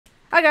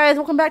Hi guys,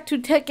 welcome back to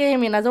Tech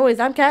Gaming. As always,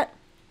 I'm Kat.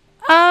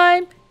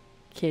 I'm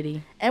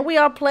Kitty. And we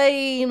are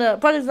playing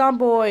Project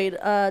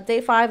Zomboid, day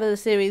 5 of the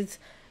series,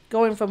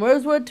 going from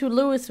Rosewood to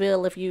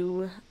Louisville. If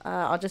you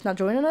are just not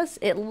joining us,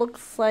 it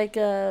looks like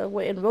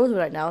we're in Rosewood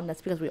right now, and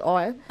that's because we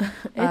are.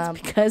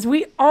 It's because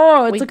we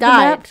are. We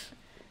died.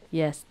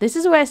 Yes, this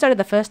is where I started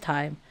the first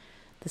time.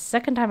 The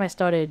second time I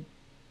started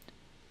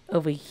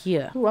over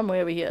here. Ooh, I'm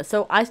way over here.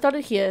 So I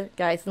started here,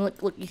 guys, and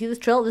look, you see this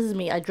trail? This is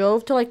me. I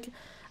drove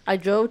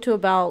to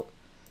about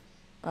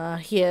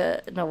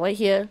here, no, right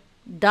here.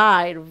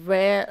 Died,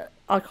 ran.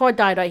 Our car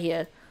died right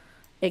here,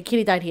 and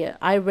Kitty died here.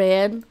 I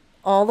ran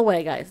all the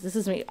way, guys. This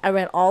is me. I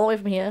ran all the way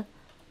from here.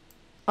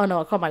 Oh no,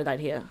 our car might have died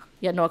here.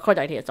 Yeah, no, our car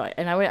died here. Sorry,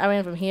 and I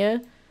ran from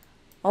here,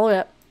 all the way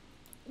up,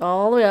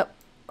 all the way up,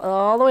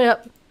 all the way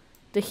up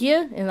to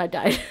here, and I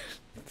died.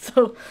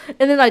 So,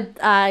 and then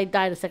I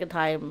died a second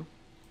time.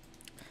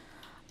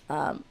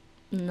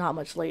 Not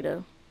much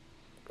later.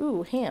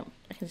 Ooh, ham.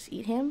 I can just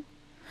eat ham.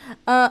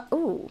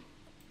 Ooh.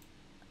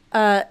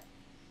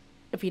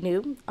 If you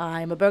knew,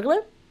 I'm a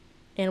burglar,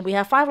 and we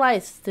have 5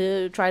 lives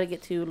to try to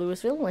get to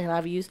Louisville, and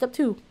I've used up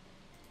 2.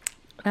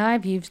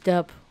 I've used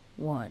up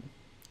 1.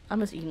 I'm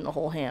just eating the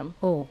whole ham.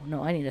 Oh,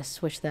 no, I need to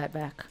switch that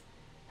back.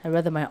 I'd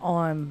rather my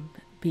arm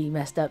be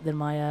messed up than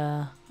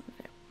my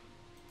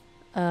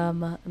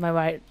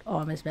right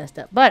arm is messed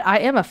up. But I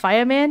am a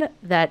fireman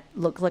that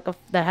looks like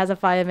that has a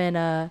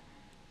fireman,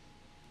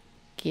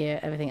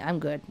 gear, everything. I'm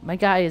good. My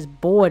guy is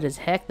bored as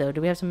heck, though.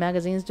 Do we have some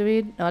magazines to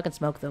read? No, I can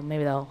smoke, though.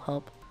 Maybe that'll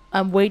help.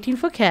 I'm waiting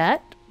for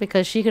Kat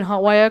because she can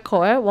hotwire a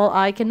car while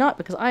I cannot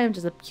because I am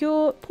just a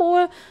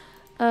poor,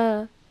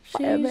 fireman.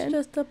 She's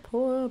just a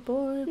poor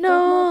boy no, from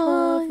a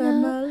poor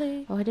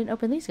family. Oh, I didn't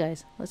open these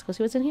guys. Let's go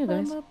see what's in here,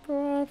 guys. From a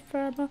poor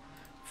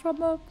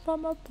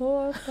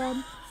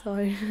family.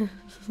 Sorry.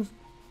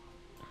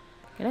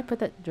 Can I put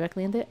that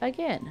directly in there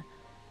again?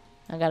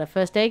 I got a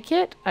first aid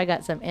kit. I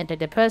got some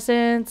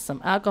antidepressants,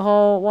 some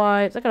alcohol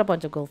wipes. I got a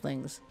bunch of cool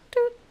things.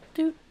 Doot,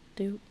 doot,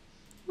 doot.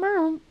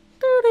 Meow.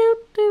 Doot,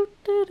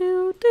 doot, doot,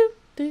 doot, doot,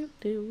 doot,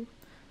 doot.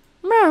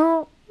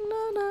 Meow.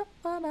 No, no,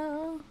 no,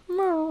 no.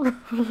 Meow.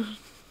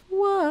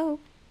 Whoa.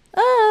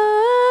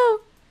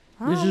 Oh.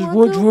 This is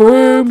what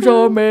dreams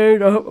are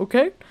made of,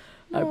 okay?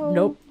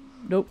 No.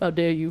 Nope, how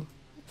dare you.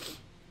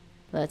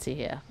 Let's see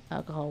here.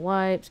 Alcohol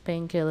wipes,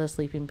 painkillers,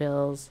 sleeping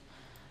pills,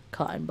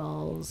 cotton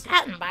balls.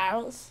 Cotton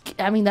balls.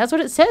 I mean, that's what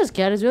it says,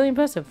 Kat. It's really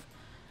impressive.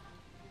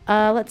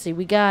 Let's see.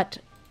 We got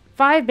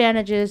 5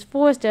 bandages,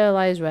 4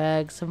 sterilized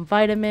rags, some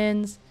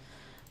vitamins,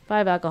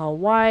 5 alcohol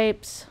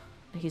wipes,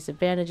 adhesive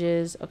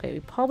bandages. Okay,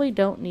 we probably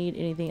don't need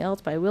anything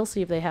else, but I will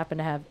see if they happen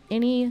to have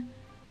any.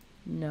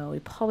 No, we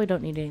probably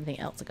don't need anything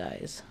else,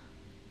 guys.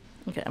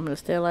 Okay, I'm going to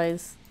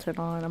sterilize. Turn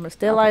on. I'm going to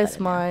sterilize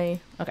my...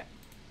 Okay.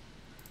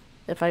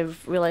 If I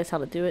realize how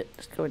to do it,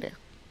 just go in there.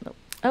 Nope.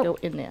 Oh, go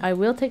in there. I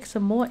will take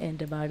some more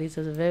antibodies.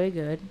 Those are very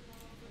good.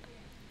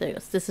 There you go.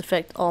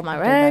 Disinfect all my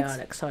rags.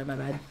 Antibiotics. Sorry, my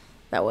bad.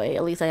 That way,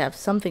 at least I have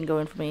something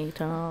going for me.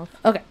 Turn off.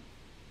 Okay.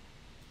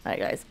 Alright,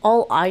 guys.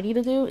 All I need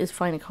to do is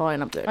find a car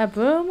and I'm good. My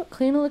broom,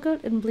 clean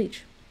liquid, and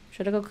bleach.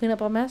 Should I go clean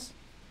up our mess?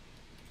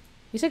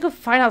 You said go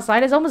find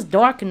outside. It's almost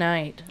dark at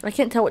night. I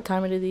can't tell what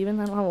time it is even.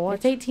 I don't have a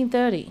watch. It's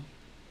 18:30.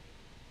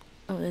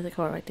 Oh, there's a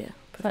car right there.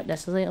 Not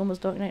necessarily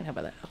almost dark night. How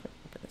about that?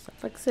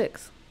 It's like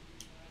 6.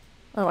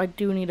 Oh, I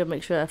do need to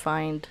make sure I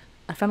found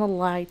a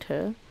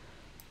lighter.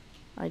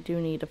 I do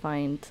need to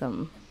find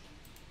some.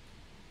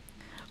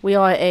 We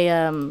are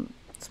a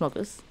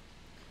smokers.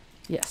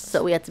 Yes.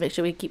 So we have to make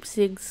sure we keep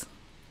cigs.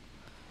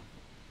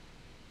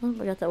 Oh,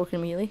 I got that working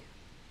immediately.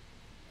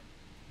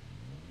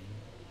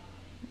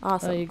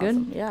 Awesome. Are you good?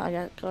 Awesome. Yeah, I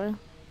got it. Car.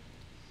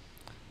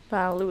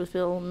 Found a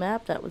Louisville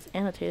map that was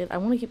annotated. I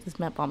want to keep this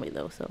map on me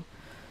though, so.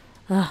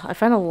 I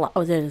found a lot.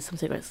 Oh, there it is. Some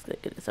cigarettes.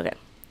 It's okay.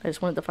 I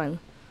just wanted to find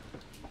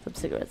some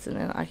cigarettes and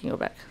then I can go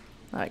back.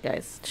 Alright,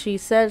 guys. She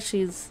said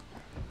she's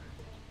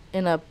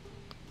in a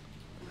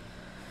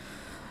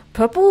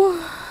purple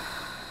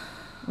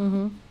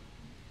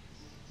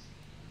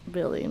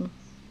building.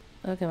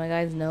 Okay, my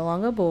guy's no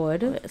longer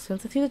bored. Okay,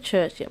 since I see the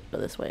church, yep, go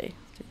this way.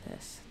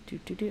 Let's do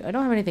this. I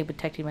don't have anything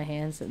protecting my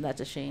hands, and that's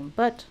a shame.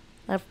 But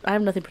I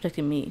have nothing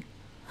protecting me.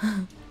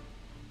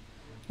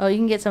 Oh, you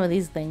can get some of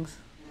these things.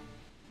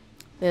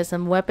 There's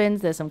some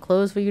weapons. There's some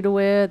clothes for you to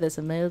wear. There's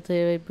some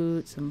military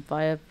boots, some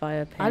fire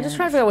pants. I'm just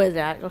trying to figure out where it's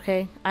at,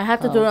 okay? I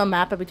have to do it on a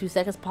map every 2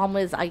 seconds. Problem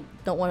is, I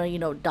don't want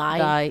to,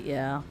 die.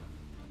 Yeah.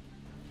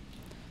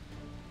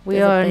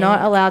 We are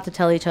not allowed to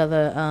tell each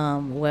other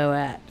where we're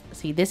at.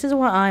 See, this is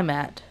where I'm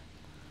at.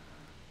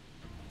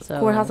 So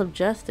Courthouse of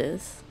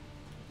Justice.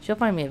 She'll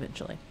find me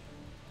eventually.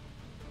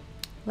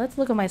 Let's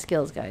look at my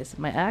skills, guys.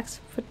 My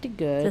axe, pretty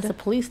good. There's a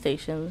police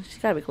station. She's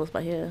gotta be close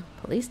by here.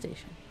 Police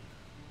station.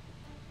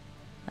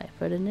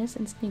 Lightheartedness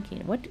and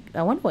sneaking. What?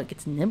 I wonder what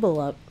gets nimble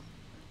up.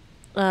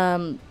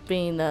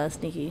 Being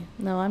sneaky.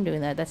 No, I'm doing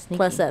that. That's sneaky.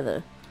 Plus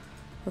other.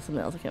 Plus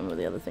something else. I can't remember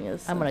the other thing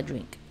is. I'm gonna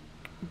drink.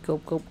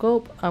 Gulp, gulp,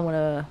 gulp. I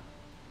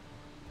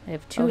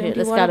have 2 empty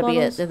That's water gotta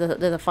bottles. be it.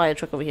 There's a fire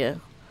truck over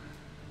here.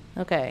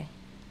 Okay.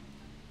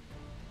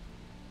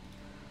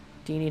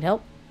 Do you need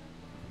help?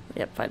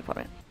 Yep, fire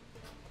department.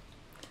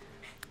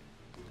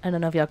 I don't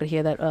know if y'all could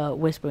hear that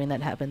whispering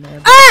that happened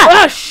there.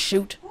 Ah! Oh,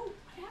 shoot.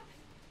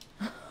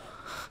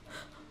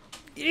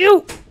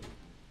 You.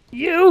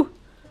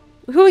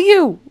 Who are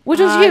you? Which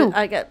was you?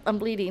 I'm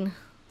bleeding.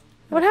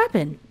 What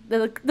happened?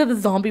 There's a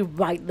zombie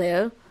right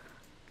there.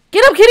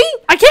 Get up, kitty!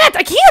 I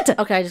can't!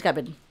 Okay, I just got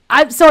bitten.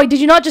 I'm sorry, did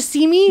you not just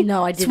see me?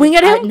 No, I didn't. Swing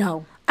at him?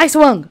 No. I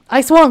swung.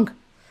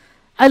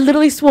 I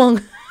literally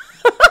swung.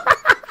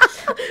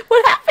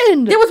 What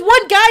happened? There was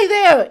one guy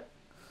there.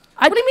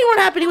 What do you mean what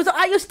happened? He was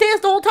at your stairs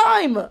the whole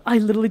time. I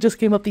literally just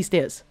came up these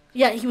stairs.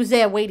 Yeah, he was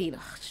there waiting.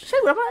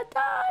 Shoot, I'm gonna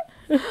die.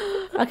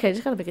 Okay,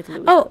 just gotta make it to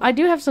Louisville. Oh, I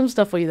do have some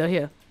stuff for you though.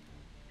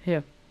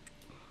 Here.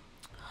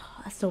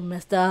 That's so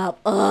messed up.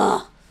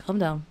 Ugh. Calm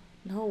down.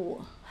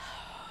 No.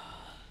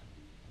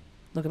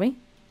 Look at me.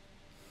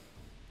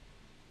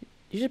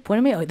 You just point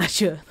at me? Oh, that's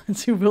your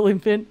rolling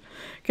pin.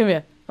 Come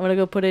here. I'm gonna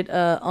go put it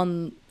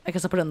on. I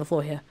guess I'll put it on the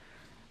floor here.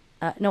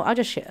 No, I'll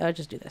just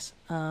do this.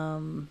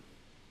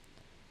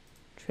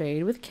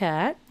 Trade with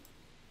cat.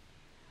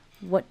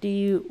 What do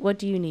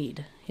you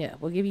need? Here,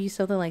 we'll give you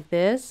something like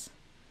this.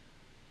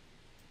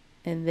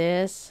 And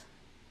this.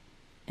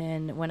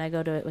 And when I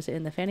go to it, was it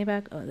in the fanny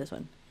pack? Oh, this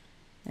one.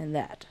 And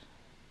that.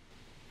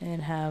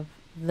 And have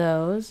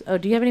those. Oh,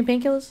 do you have any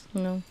painkillers?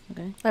 No.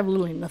 Okay. I have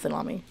literally nothing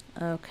on me.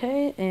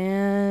 Okay,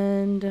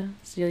 and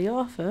seal your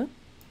offer.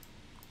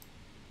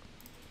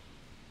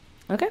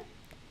 Okay.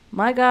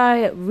 My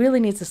guy really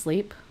needs to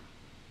sleep.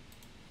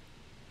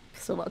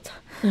 So much.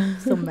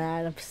 So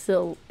mad.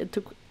 It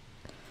took.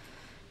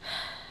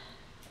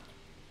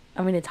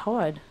 I mean, it's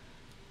hard.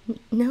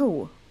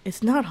 No,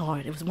 it's not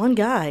hard. It was one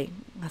guy.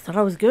 I thought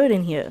I was good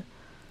in here.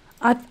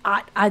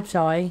 I'm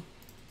sorry.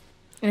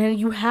 And then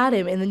you had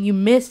him, and then you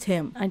missed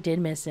him. I did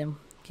miss him.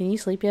 Can you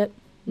sleep yet?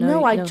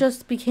 No, I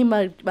just became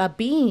a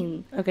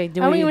being. Okay, I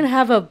don't even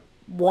have a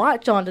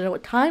watch on to know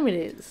what time it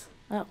is.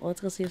 Oh, well,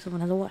 let's go see if someone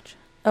has a watch.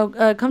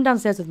 Oh, come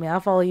downstairs with me. I'll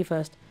follow you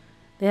first.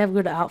 They have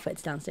good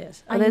outfits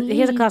downstairs. Oh,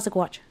 here's a classic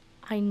watch.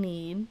 I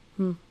need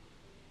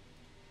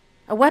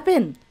a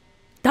weapon.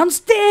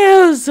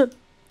 Downstairs!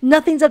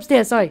 Nothing's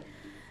upstairs. Sorry.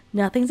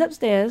 Nothing's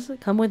upstairs.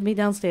 Come with me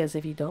downstairs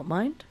if you don't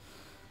mind.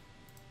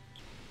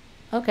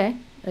 Okay.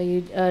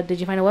 Did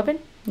you find a weapon?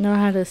 No, I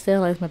had to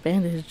sterilize my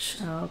bandage.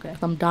 Oh, okay.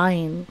 I'm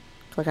dying.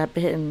 I got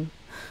bitten.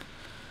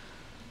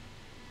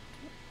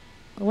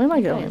 Where am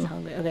I going?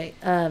 Hungry. Okay.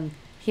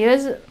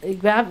 Here's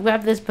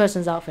grab this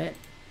person's outfit.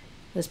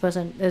 This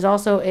person. There's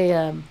also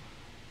a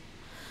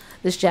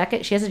this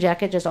jacket. She has a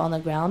jacket just on the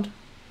ground,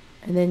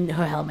 and then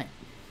her helmet.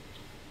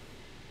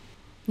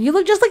 You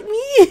look just like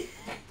me.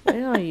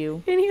 Where are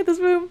you? In here, this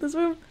room.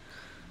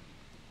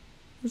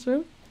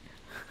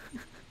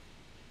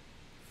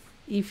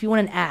 If you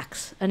want an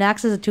axe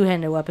is a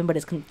two-handed weapon, but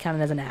it's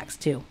counted as an axe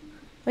too.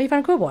 Oh, you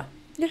found a crowbar.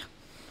 Yeah.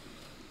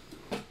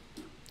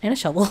 And a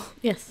shovel.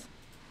 Yes.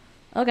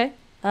 Okay.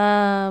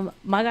 My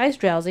guy's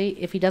drowsy.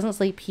 If he doesn't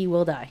sleep, he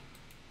will die.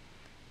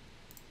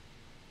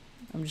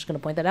 I'm just gonna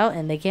point that out,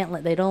 and they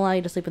don't allow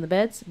you to sleep in the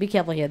beds. Be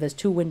careful here. There's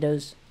 2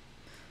 windows.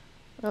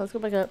 Oh, let's go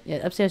back up. Yeah,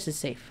 upstairs is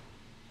safe.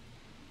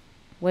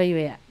 Where are you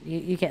at?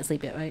 You can't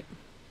sleep yet, right?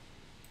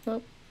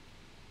 Nope.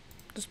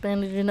 Just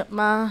bandaging up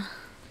my.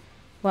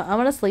 Well, I'm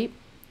gonna sleep,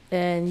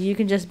 and you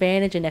can just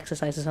bandage and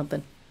exercise or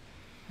something.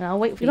 And I'll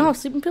wait for you. You don't have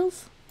sleeping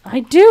pills?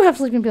 I do have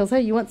sleeping pills.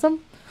 Hey, you want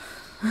some?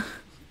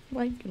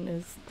 My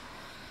goodness.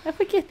 I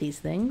forget these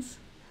things.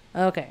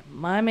 Okay,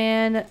 my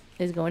man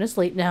is going to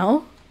sleep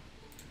now.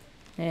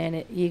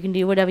 And you can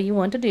do whatever you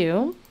want to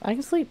do. I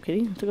can sleep,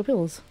 Kitty. I took the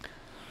pills.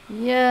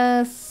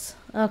 Yes.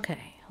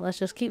 Okay, let's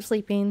just keep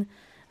sleeping.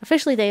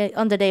 Officially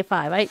on day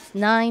 5, right?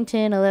 9,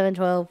 10, 11,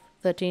 12,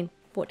 13,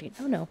 14.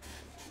 Oh, no.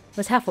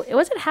 Was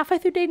it halfway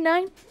through day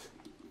 9?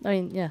 I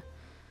mean, yeah.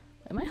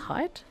 Am I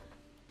hot?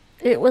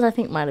 It was, I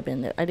think, might have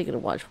been. I did get a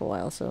watch for a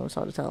while, so it's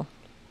hard to tell.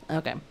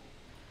 Okay.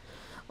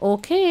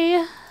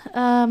 Okay.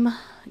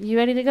 You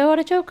ready to go,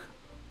 Artichoke?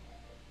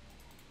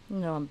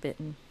 No, I'm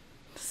bitten.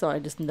 So I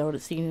just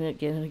noticed seeing it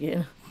again and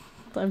again.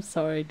 I'm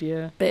sorry,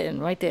 dear.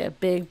 Bitten, right there.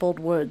 Big, bold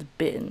words,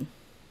 bitten.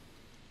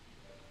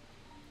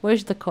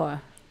 Where's the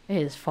car? It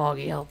is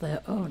foggy out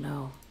there. Oh,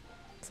 no.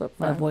 So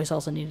My voice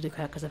also needed to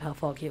crack because of how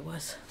foggy it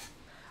was.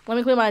 Let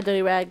me clean my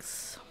dirty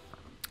rags.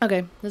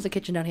 Okay, there's a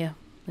kitchen down here,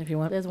 if you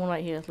want. There's one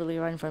right here, literally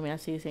right in front of me. I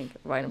see you sink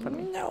right in front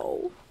of me.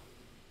 No.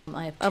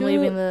 I'm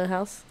leaving the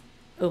house.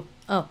 Oh.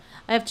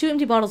 I have 2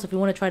 empty bottles if you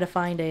want to try to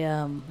find a,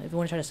 if you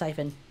want to try to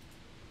siphon.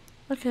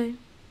 Okay.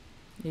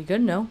 You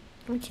good? No?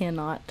 We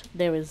cannot.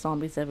 There is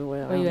zombies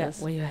everywhere. Where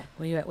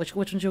you at? Which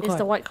one's your car? It's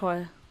the white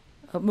car.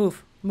 Oh,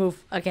 move.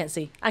 I can't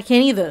see. I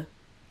can't either.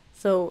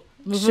 So,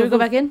 Should we go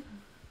back in?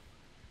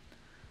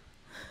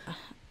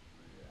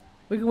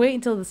 We can wait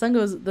until the sun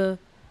goes.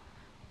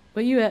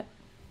 Where you at?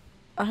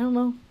 I don't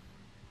know.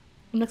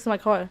 I'm next to my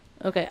car.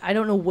 Okay, I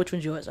don't know which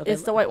one's yours. Okay,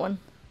 it's the white one.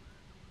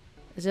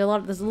 Is there a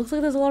lot? It looks like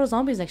there's a lot of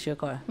zombies next to your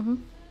car.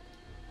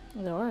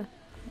 There are.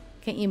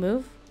 Can't you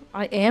move?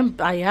 I am.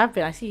 I have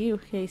been. I see you.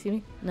 Can you see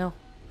me? No.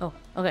 Oh,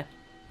 okay.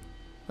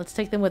 Let's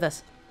take them with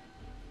us.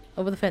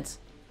 Over the fence.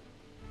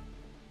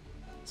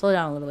 Slow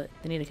down a little bit.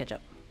 They need to catch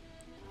up.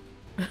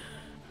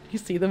 You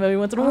see them every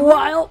once in a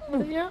while.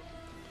 Yeah.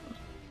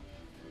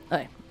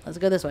 Alright, let's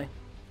go this way.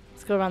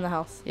 Let's go around the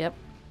house. Yep.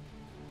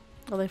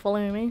 Are they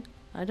following me?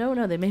 I don't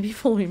know. They may be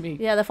following me.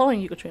 Yeah, they're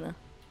following you, Katrina.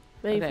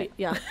 Maybe. Okay.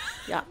 Yeah.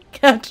 Yeah.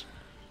 Catch.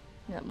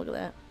 Yeah, look at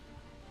that.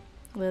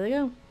 There they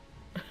go.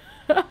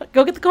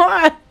 Go get the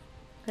car.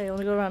 Hey, let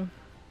me go around.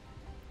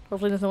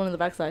 Hopefully there's no one in the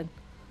backside.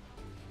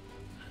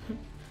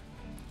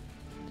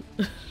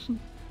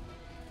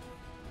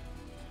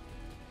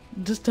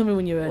 Just tell me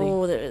when you're ready.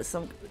 Oh, there is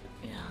some.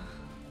 Yeah.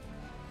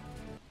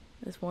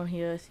 There's one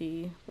here I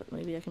see, but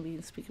maybe I can be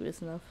inconspicuous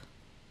enough.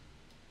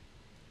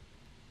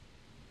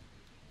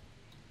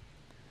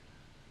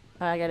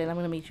 Alright, I got it. I'm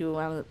gonna meet you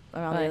around the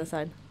other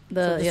side.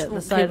 So The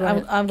side.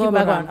 I'm going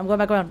back around. I'm going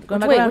back around. Going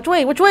back Which way? around. Which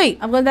way? Which way?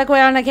 I'm going back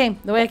around. I came.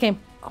 The way I came.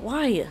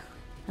 Why?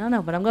 I don't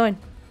know, but I'm going.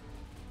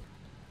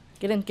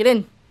 Get in. Get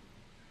in.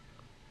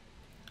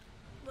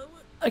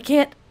 I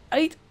can't.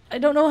 I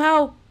don't know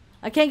how.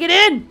 I can't get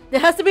in. There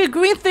has to be a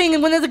green thing,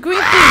 and when there's a green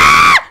thing,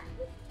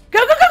 Go,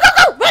 go, go, go,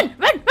 go! Run,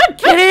 run, run!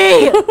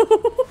 Kitty!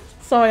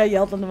 Sorry, I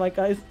yelled on the mic,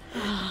 guys.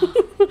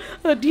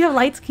 Do you have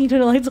lights? Can you turn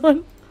the lights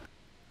on?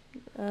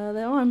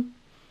 they're on.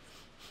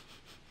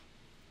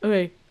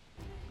 Okay.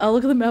 I'll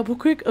look at the map real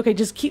quick. Okay,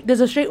 just keep.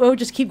 There's a straight road.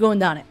 Just keep going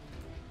down it.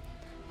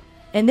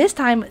 And this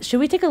time, should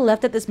we take a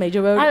left at this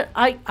major road?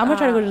 I'm gonna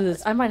try to go to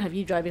this. I might have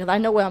you drive because I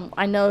know where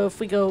I know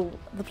if we go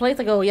the place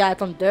I go. Yeah,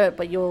 it's on dirt,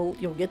 but you'll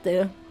get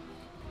there.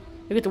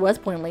 You'll get to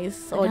West Point at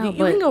least. Or know, you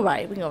can go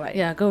right. We can go right.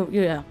 Yeah, go.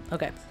 Yeah.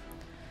 Okay.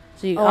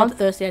 So you. Oh, I'm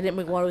thirsty. I didn't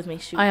bring water with me.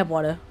 Shoot. I have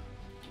water.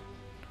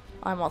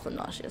 I'm also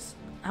nauseous.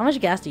 How much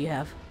gas do you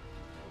have?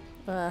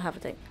 Half a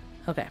tank.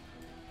 Okay.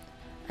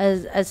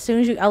 As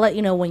soon as you, I'll let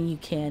you know when you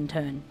can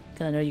turn,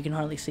 because I know you can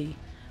hardly see.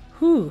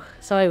 Whew.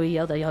 Sorry we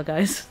yelled at y'all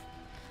guys.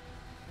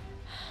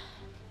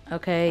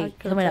 Okay,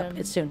 coming up.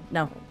 It's soon.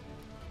 No.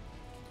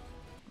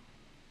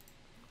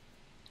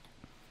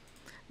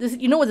 This,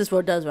 you know what this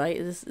road does, right?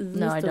 Is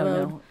No, this I the don't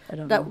road know. I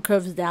don't that know.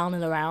 curves down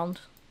and around?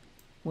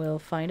 We'll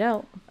find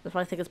out. That's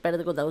why I think it's better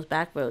to go those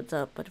back roads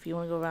up. But if you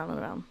want to go around and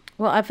around,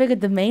 Well, I figured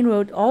the main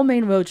road, all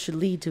main roads should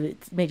lead to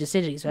its major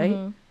cities, right?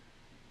 Mhm.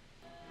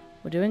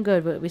 We're doing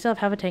good, but we still have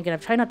half a tank, and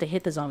I've tried not to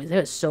hit the zombies.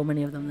 There are so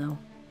many of them, though.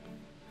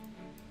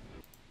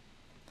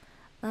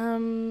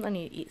 I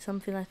need to eat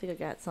something. I think I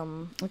got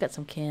some. I got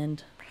some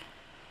canned.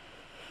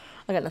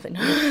 I got nothing.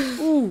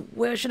 Ooh,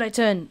 where should I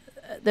turn?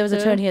 There was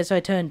a turn here, so I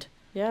turned.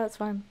 Yeah, that's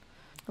fine.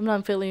 I'm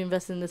not feeling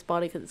invested in this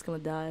body because it's gonna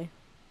die.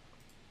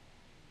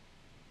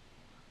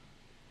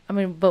 I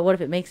mean, but what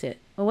if it makes it?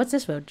 Well, what's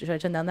this road? Should I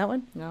turn down that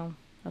one? No.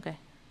 Okay.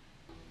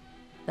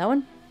 That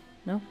one?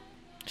 No?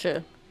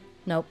 Sure.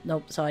 Nope,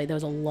 nope. Sorry, there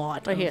was a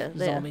lot Right of here,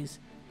 there. zombies.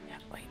 Yeah,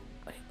 wait.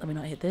 Let me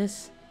not hit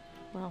this.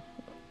 Wow.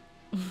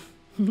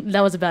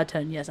 That was a bad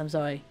turn. Yes, I'm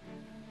sorry.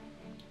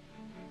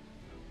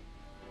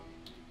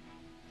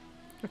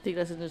 I think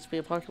that's gonna just be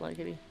a parking lot,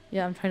 Kitty.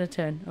 Yeah, I'm trying to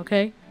turn,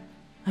 okay?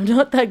 I'm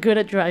not that good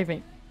at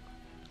driving.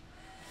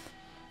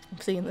 I'm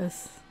seeing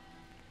this.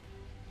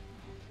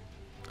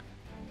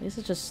 This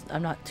is just,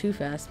 I'm not too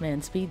fast,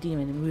 man. Speed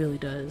Demon really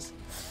does.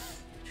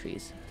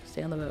 Trees.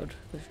 Stay on the road.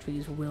 Those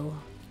trees will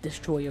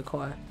destroy your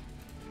car.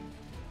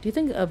 Do you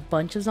think a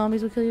bunch of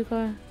zombies will kill your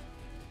car?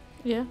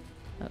 Yeah.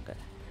 Okay.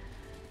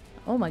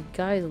 Oh, my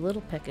guy is a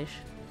little peckish.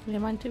 Yeah,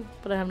 mine too.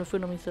 But I have no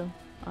food on me, so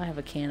I have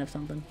a can of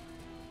something.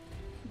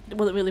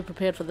 wasn't really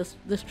prepared for this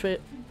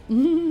trip.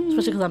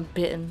 Especially because I'm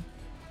bitten.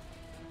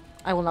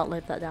 I will not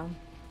let that down.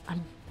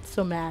 I'm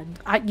so mad.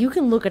 You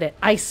can look at it.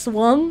 I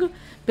swung,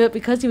 but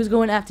because he was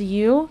going after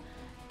you,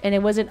 and it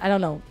wasn't, I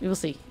don't know. You'll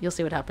see. You'll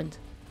see what happened.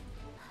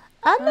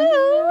 I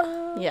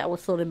know. Yeah, we'll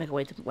slowly make our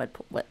way to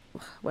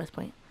West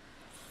Point.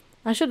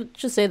 I should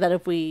say that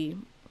if we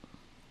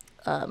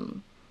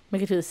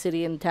make it to the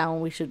city and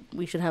town, we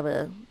should have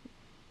a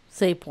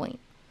save point.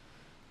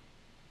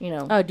 You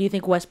know. Oh, do you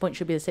think West Point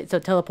should be the same? So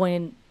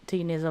teleporting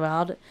is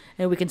allowed,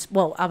 and we can.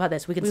 Well, how about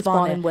this? We can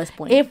spawn in there. West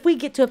Point. If we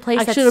get to a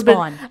place I that's should have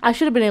spawn. I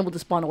should have been able to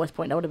spawn at West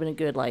Point. That would have been a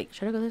good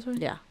Should I go this way?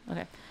 Yeah.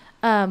 Okay.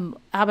 How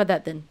about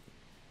that then?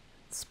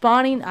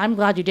 Spawning. I'm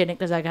glad you didn't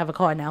because I have a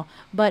car now.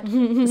 But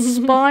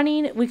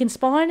spawning, we can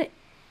spawn.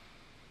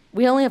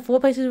 We only have 4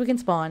 places we can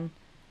spawn.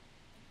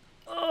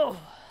 Oh.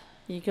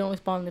 You can only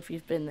spawn if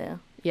you've been there.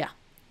 Yeah.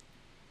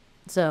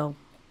 So,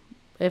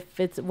 if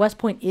it's West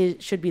Point,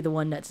 should be the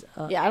one that's.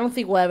 Yeah, I don't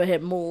think we'll ever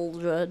hit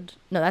Moldred.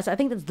 No, I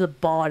think that's the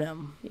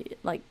bottom.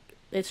 Like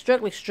it's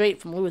strictly straight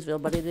from Louisville,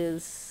 but it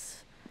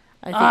is.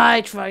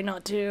 I try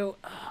not to.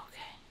 Oh,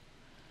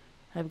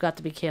 okay. I've got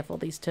to be careful.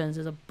 These turns.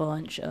 There's a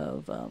bunch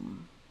of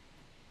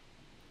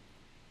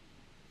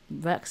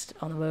vexed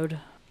on the road.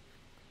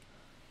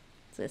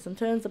 So some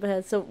turns up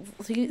ahead. So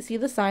you see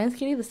the signs,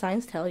 Kitty? The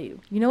signs tell you.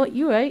 You know what?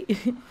 You're right.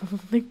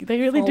 they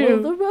really Follow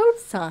do. the road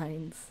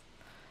signs.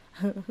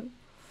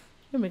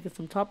 You're making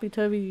some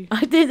toppy-turvy.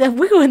 I did that.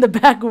 We go in the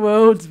back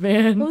roads,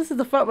 man. Well, this is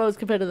the front roads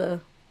compared to the.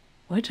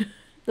 What?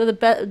 They're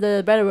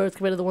the better roads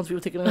compared to the ones we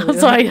were taking earlier. I'm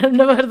sorry. I've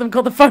never heard of them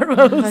called the front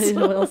roads. I didn't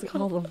know what else to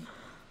call them.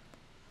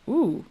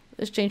 Ooh,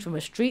 this changed from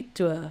a street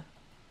to a.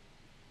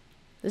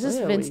 This is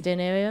Where are we? fenced in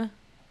area.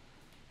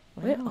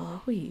 Where Where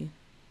are we?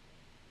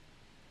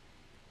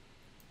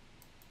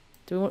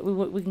 Do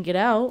we can get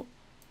out?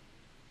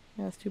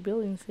 Yeah, there's 2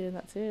 buildings here, and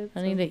that's it.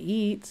 I need to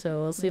eat,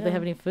 so we'll see if they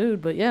have Yeah. any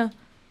food. But yeah,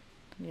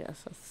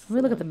 Yes, that's... let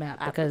me look at the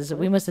map because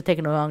we must have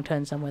taken a wrong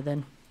turn somewhere.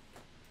 Then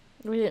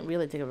We didn't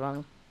really take it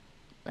wrong.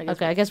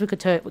 okay, I guess we could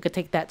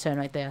take that turn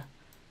right there.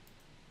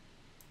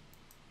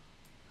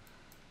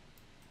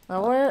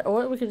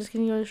 Or we could just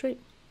continue on the street.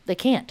 They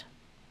can't.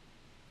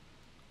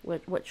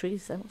 What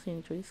trees? I don't see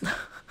any trees.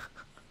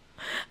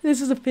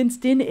 This is a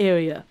fenced in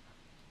area.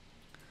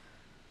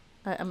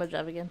 I'm gonna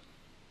drive again.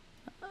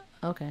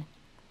 Okay.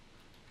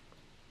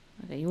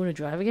 Okay, you want to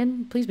drive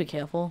again? Please be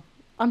careful.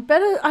 I'm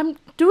better. I'm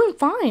doing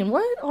fine.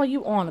 What are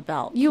you on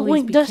about? You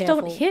Please be just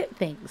careful. don't hit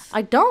things.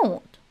 I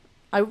don't.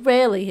 I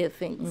rarely hit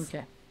things.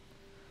 Okay.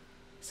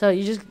 So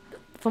you just,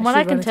 from what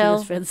I can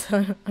tell,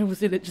 I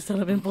was in it just out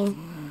of impulse.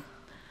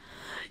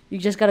 you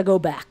just gotta go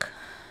back.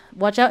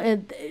 Watch out!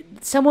 And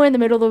somewhere in the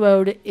middle of the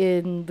road,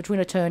 in between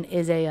a turn,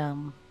 is a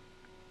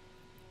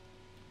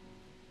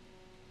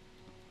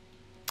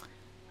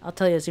I'll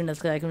tell you as soon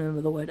as I can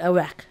remember the word. A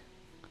rack.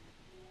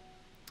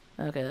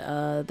 Okay.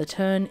 The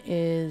turn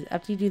is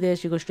after you do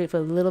this, you go straight for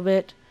a little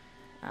bit.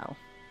 Ow.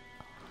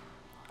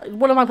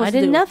 What am I supposed to do?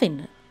 I did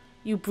nothing.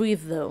 You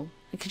breathe though.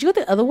 Could you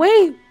go the other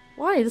way?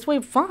 Why? This way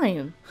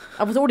fine.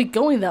 I was already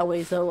going that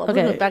way, so I'm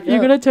Okay, gonna back you're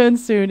up. gonna turn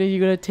soon, and you're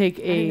gonna take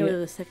I didn't know there a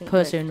was a second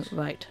person wreck.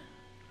 right.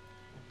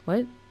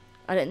 What?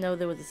 I didn't know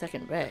there was a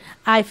second wreck.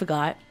 I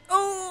forgot.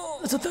 Oh,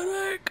 it's a third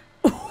wreck.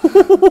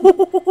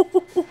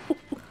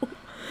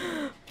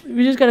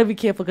 We just gotta be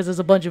careful because there's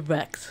a bunch of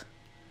wrecks.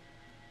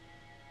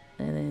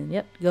 And then,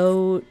 yep,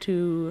 go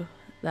to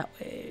that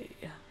way.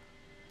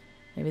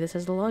 Maybe this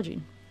has the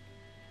lodging.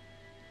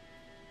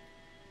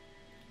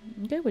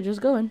 Okay, we're just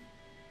going.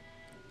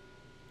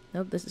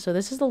 Nope, this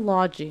is the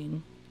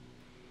lodging.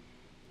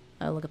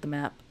 I'll look at the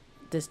map.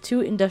 There's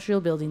 2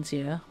 industrial buildings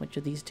here, which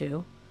are these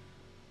 2.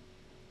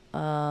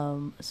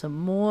 Some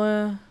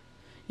more.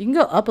 You can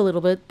go up a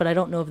little bit, but I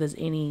don't know if there's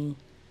any.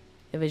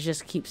 If it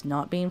just keeps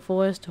not being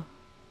forced.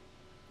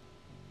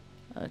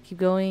 Keep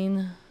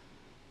going.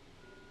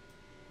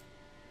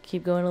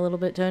 Keep going a little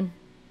bit. Turn.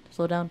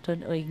 Slow down.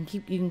 Turn. Oh, you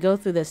can go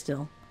through this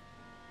still.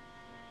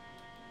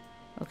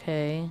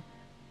 Okay.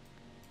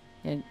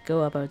 Yeah,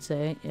 go up. I would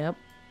say. Yep.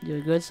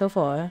 You're good so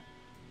far.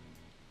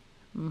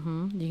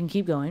 You can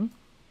keep going.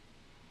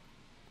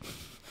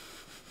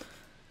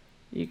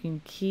 You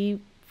can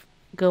keep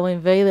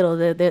going very little.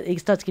 It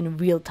starts getting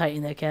real tight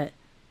in there, cat.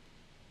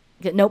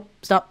 Nope.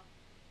 Stop.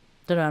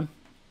 Turn around.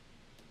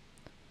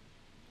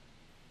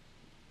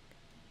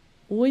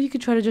 Or you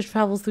could try to just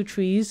travel through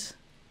trees.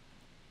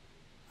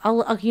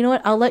 You know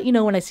what? I'll let you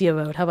know when I see a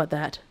road. How about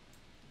that?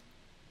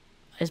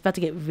 It's about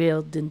to get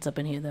real dense up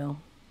in here, though.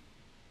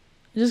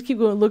 Just keep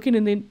going, looking,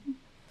 and then...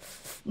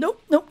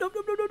 Nope.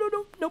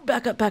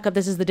 Back up.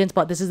 This is the dense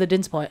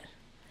spot.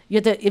 You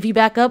have to, if you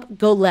back up,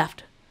 go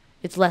left.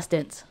 It's less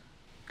dense.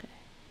 Okay.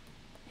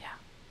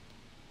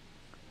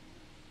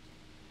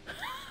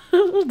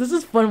 Yeah. This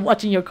is fun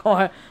watching your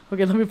car.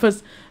 Okay, let me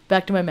press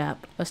back to my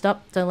map. Oh,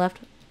 stop. Turn left.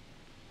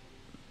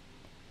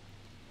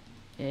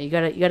 Yeah, you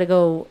gotta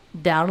go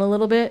down a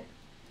little bit.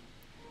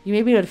 You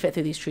may be able to fit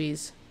through these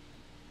trees.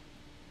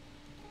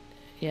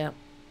 Yep.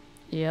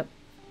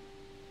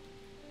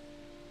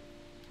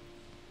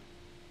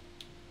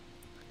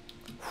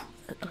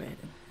 Okay,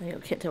 I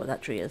can't tell what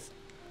that tree is.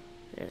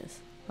 There it is.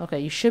 Okay,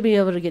 you should be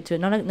able to get to it.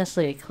 Not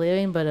necessarily a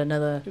clearing, but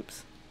another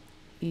Oops.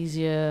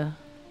 easier...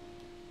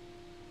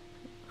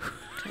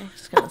 Okay,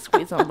 just gonna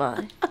squeeze on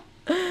by.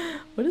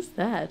 What is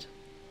that?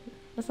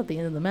 That's not the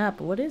end of the map,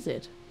 but what is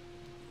it?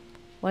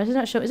 Why does it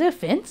not show? Is there a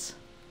fence?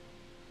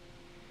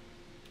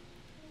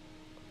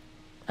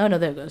 Oh no,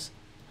 there it goes.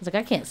 I was like,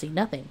 I can't see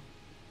nothing.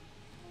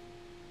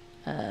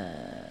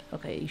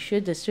 Okay,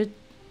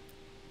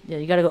 yeah,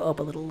 you gotta go up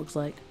a little, looks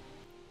like.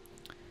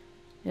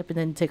 Yep, and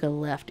then take a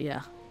left,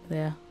 yeah.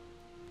 There.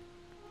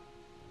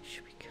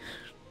 Should be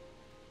good.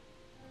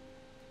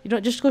 You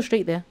don't, just go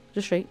straight there.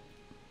 Just straight.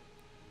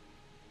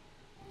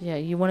 Yeah,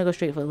 you want to go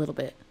straight for a little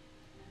bit.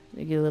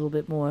 You get a little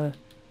bit more...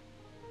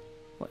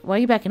 Why are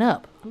you backing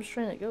up? I'm just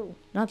trying to go.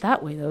 Not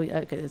that way, though.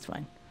 Okay, that's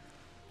fine.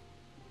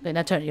 Okay,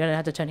 now turn. You're gonna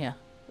have to turn here.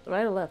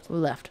 Right or left?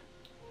 Left.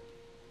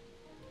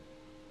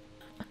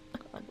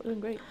 I'm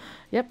doing great.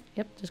 Yep.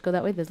 Just go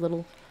that way. There's a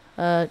little...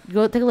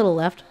 go take a little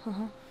left.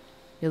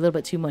 You're a little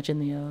bit too much in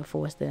the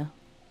forest there.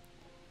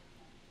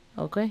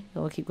 Okay,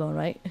 I'll keep going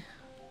right.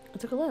 I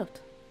took a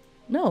left.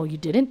 No, you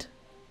didn't.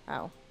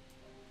 Ow.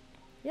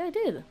 Yeah, I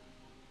did.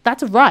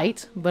 That's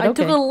right, but I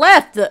okay. took a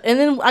left, and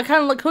then I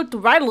kind of like hooked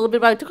right a little bit,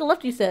 but I took a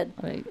left, you said.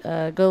 Okay,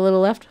 go a little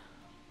left.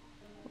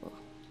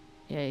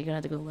 Yeah, you're gonna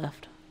have to go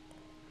left.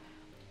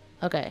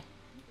 Okay.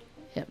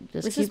 Yep,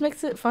 This just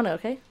makes it fun,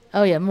 okay?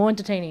 Oh yeah, more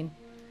entertaining.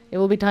 It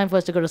will be time for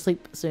us to go to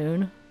sleep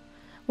soon.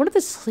 What are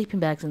the sleeping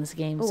bags in this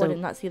game? Oh, I did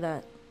not see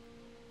that.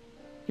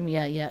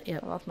 Yeah.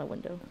 I lost my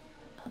window.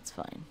 That's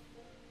fine.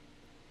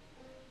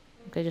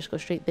 Okay, just go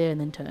straight there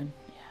and then turn.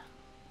 Yeah.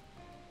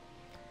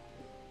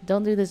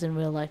 Don't do this in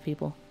real life,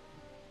 people.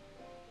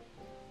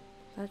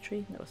 That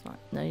tree? No, it's not.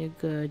 No, you're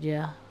good,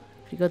 yeah.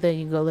 If you go there,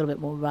 you can go a little bit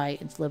more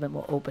right. It's a little bit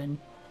more open.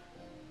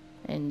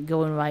 And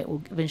going right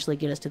will eventually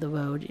get us to the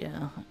road,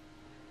 yeah.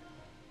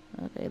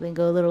 Okay, then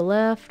go a little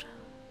left.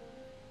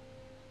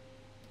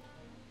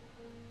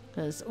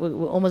 Because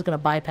we're almost going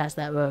to bypass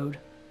that road.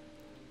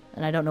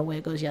 And I don't know where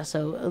it goes yet,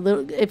 so a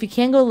little, if you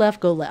can go left,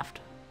 go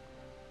left.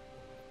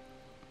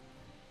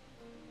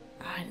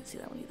 I didn't see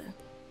that one either.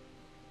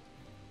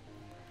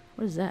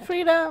 What is that?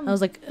 Freedom! I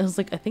was like,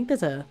 I think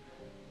there's a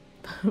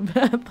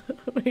path.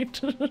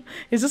 Wait,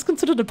 is this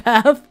considered a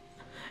path?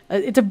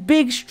 It's a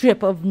big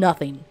strip of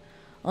nothing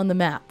on the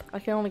map. I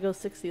can only go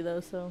 60 though,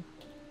 so.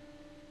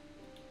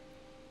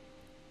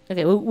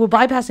 Okay, we're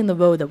bypassing the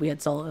road that we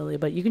had saw earlier,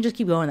 but you can just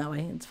keep going that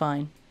way. It's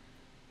fine.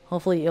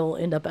 Hopefully it'll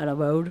end up at a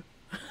road.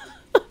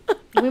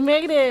 We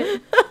made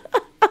it!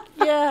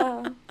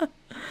 Yeah! Can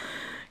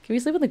we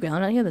sleep on the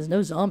ground out here? There's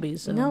no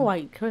zombies. So. No,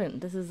 I couldn't.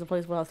 This is the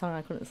place where I was telling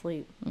I couldn't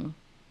sleep.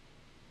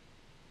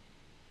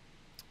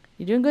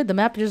 You're doing good. The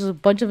map is just a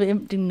bunch of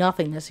empty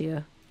nothingness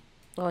here.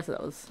 Oh, I said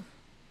that was...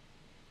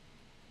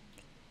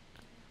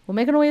 We're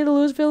making our way to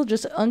Louisville,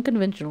 just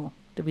unconventional.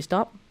 Did we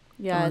stop?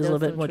 Yeah, there's a little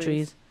bit some more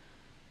trees.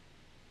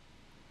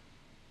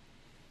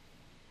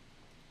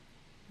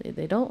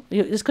 They don't...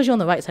 It's because you're on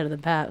the right side of the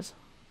paths.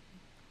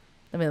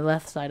 I mean, the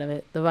left side of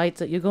it. The right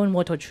side... You're going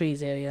more toward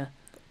trees area.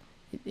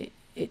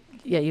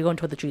 Yeah, you're going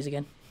toward the trees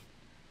again.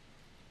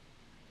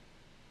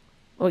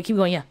 Oh, keep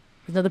going, yeah.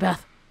 There's another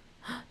path.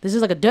 This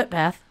is like a dirt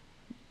path.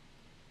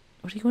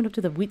 What are you going up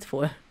to the wheat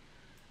for?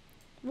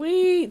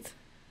 Wheat!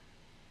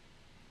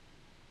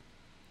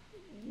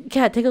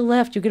 Cat, take a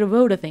left. You get a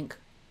road, I think.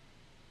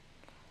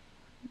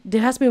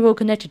 There has to be a road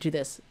connected to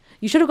this.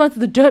 You should have gone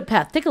through the dirt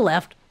path. Take a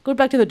left. Go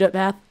back to the dirt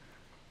path.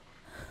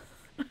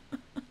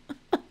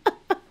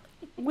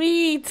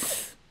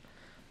 Wheat!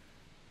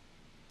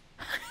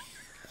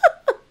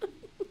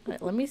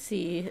 Right, let me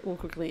see real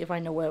quickly if I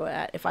know where we're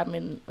at. If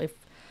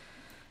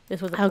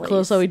this was a How place.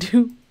 close are we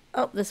to?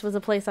 Oh, this was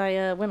a place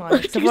I went on.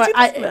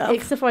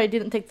 Except for I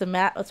didn't take the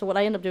map. So what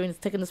I end up doing is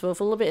taking this road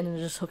for a little bit and then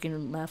just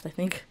hooking left, I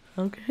think.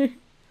 Okay.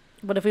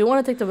 But if we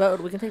want to take the road,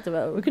 we can take the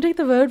road. We can take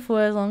the road for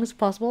as long as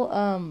possible.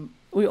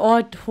 We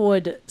are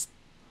toward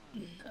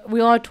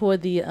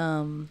the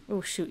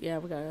Oh shoot! Yeah,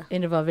 we gotta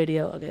end of our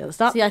video. Okay, let's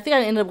stop. see. I think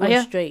I ended up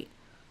going straight.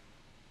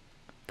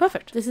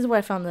 Perfect. This is where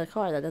I found the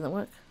car that doesn't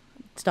work.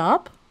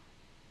 Stop.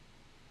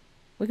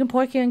 We can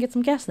park here and get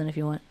some gas then if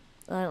you want.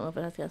 I don't know if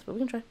it has gas, but we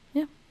can try.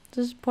 Yeah,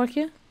 just park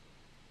here.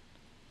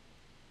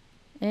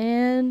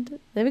 And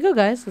there we go,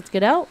 guys. Let's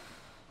get out.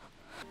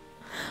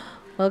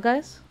 Well,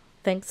 guys,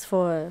 Thanks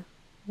for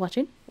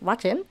watching.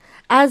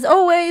 As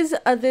always,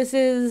 this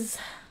is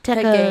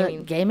Tech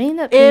Gaming.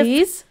 If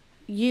Please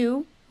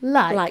you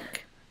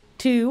like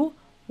to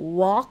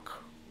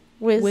walk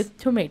with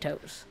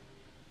tomatoes.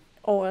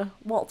 or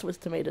waltz with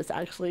tomatoes,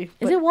 actually.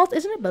 Is it Walt?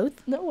 Isn't it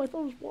both? No, I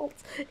thought it was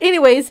waltz.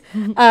 Anyways,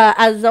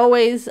 as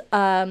always,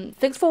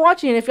 thanks for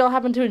watching. If y'all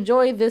happen to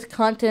enjoy this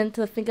content,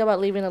 think about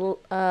leaving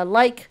a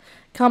like,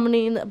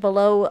 commenting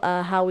below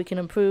how we can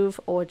improve,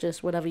 or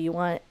just whatever you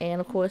want,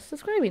 and of course,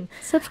 subscribing.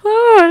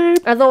 Subscribe.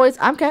 As always,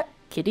 I'm Kat.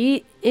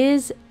 Kitty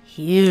is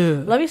here.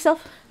 Love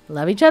yourself.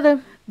 Love each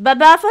other. Bye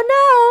bye for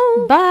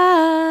now.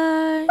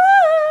 Bye.